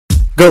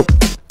go,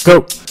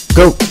 go,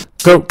 go,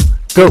 go,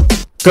 go,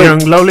 go. Young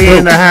Loly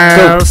in the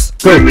house.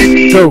 Go,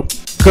 go,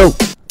 go,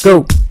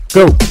 go,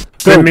 go.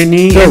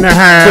 Remenny in the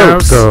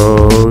house.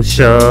 Go,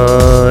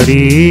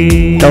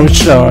 shorty. Go,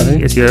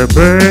 shorty. It's your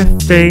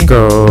birthday.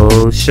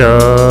 Go,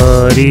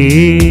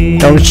 shorty.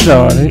 Go,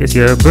 shorty. It's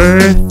your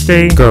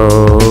birthday.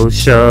 Go,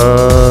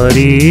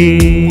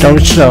 shorty. Go,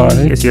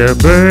 shorty. It's your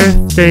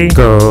birthday.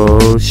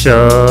 Go,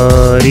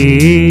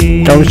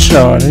 shorty. Go,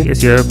 shorty.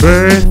 It's your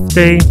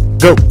birthday.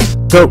 Go,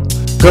 go,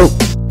 go,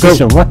 go. It's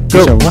your what?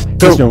 It's your what?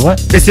 It's your what?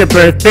 It's your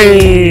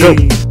birthday. Go,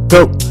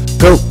 go,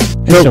 go.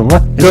 It's your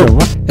what? It's your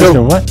what? It's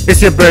your what?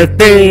 It's your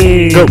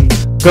birthday. Go,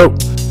 go,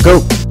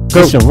 go, go.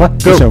 It's your what?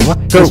 It's your what?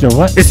 It's your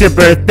what? It's your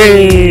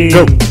birthday.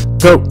 Go,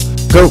 go,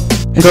 go.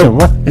 It's your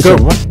what? It's your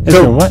what? It's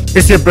your what?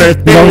 It's your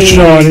birthday. Go,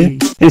 shorty.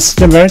 It's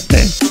your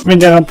birthday. We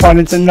gonna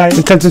party tonight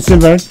because it's your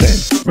birthday.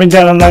 We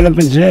gonna light up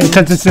a J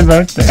because it's your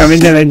birthday. And we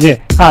gonna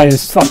get high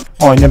as fuck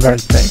on your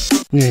birthday.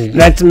 Yeah.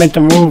 Let's make a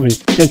movie.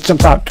 Get some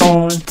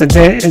popcorn.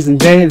 Today is the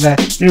day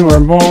that you were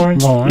born.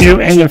 You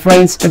and your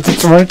friends,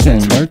 it's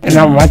working. And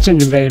I'm watching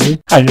you,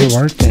 baby. How you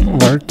working?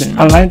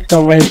 I like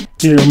the way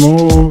you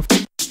move.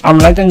 I'm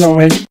liking the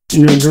way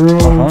you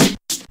groove.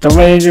 The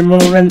way you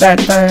moving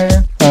that thing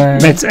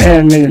makes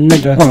any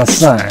nigga wanna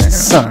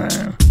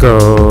sign.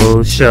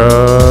 Go,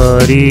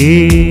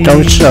 shorty.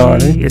 Go,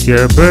 shorty. It's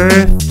your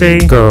birthday.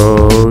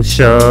 Go,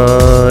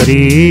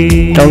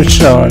 shorty. Go,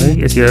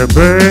 shorty. It's your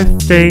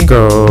birthday.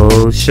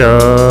 Go,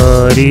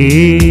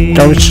 shorty.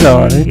 Go,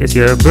 shorty. It's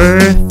your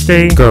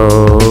birthday.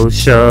 Go,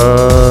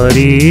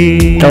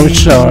 shorty. Go,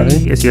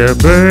 shorty. It's your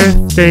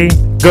birthday.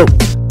 Go,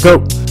 go,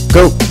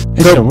 go.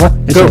 It's your what?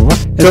 It's your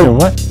what? It's your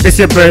what? It's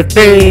your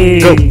birthday.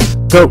 Go,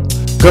 go,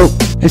 go.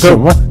 It's your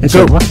what? It's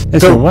your what?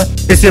 It's your what?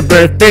 It's your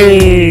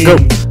birthday. Go,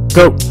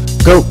 go,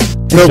 go.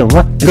 It's your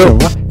what? It's your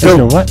what? It's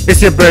your what?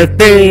 It's your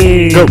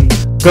birthday. Go,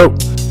 go,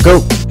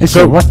 go. It's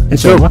your what?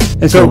 It's your what?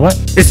 It's your what?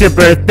 It's your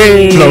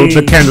birthday. Blow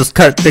the candles,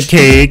 cut the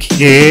cake,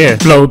 yeah.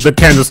 Blow the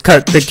candles,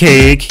 cut the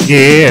cake,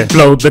 yeah.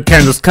 Blow the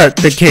candles, cut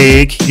the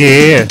cake,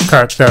 yeah.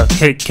 Cut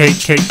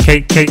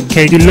the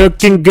cake. You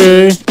looking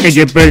good in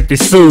your birthday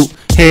suit.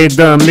 Hair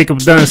done, makeup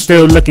done,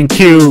 still looking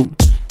cute,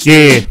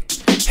 yeah.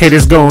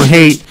 Haters gon'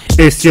 hate.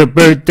 It's your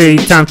birthday,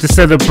 time to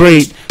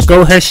celebrate.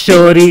 Go ahead,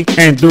 shorty,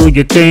 and do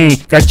your thing.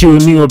 Got you a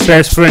new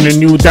best friend, a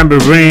new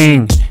diamond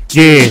ring.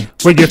 Yeah,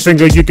 with your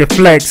finger you can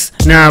flex.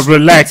 Now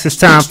relax, it's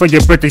time for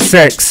your birthday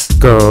sex.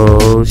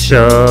 Go,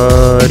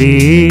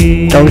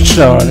 shorty. Go,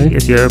 shorty.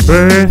 It's your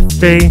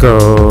birthday.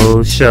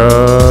 Go,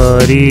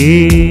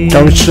 shorty.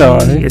 Go,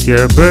 shorty. It's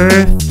your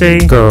birthday.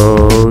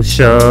 Go,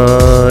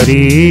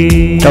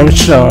 shorty. Go,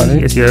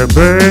 shorty. It's your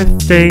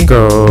birthday.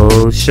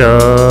 Go,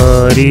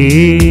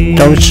 shorty.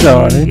 Go,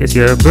 shorty. It's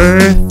your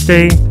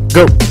birthday.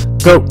 Go,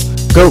 go,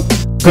 go, go.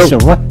 It's your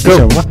what? It's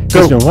your what?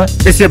 It's your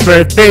what? It's your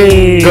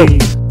birthday. Go,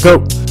 go,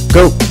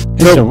 go.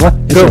 It's your what?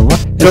 It's your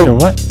what? It's your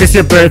what? It's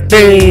your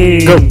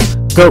birthday. Go,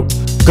 go,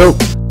 go,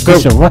 go.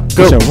 It's your what?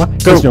 It's your what?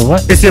 It's your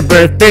what? It's your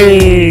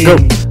birthday. Go,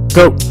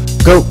 go,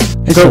 go.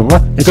 It's your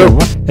what? It's your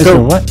what? It's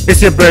your what?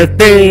 It's your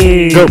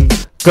birthday. Go,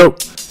 go,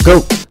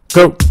 go,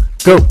 go,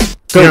 go.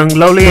 Young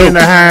Loly in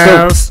the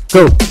house.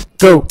 Go,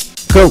 go,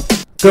 go,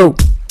 go,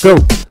 go.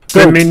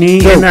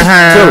 Remenny in the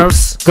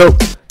house. Go,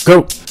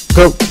 go,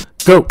 go,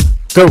 go,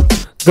 go,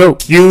 go.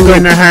 You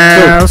in the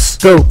house.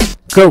 Go,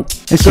 go.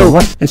 It's your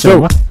what? It's your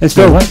what? It's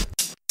your what?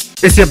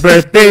 It's your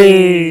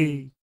birthday.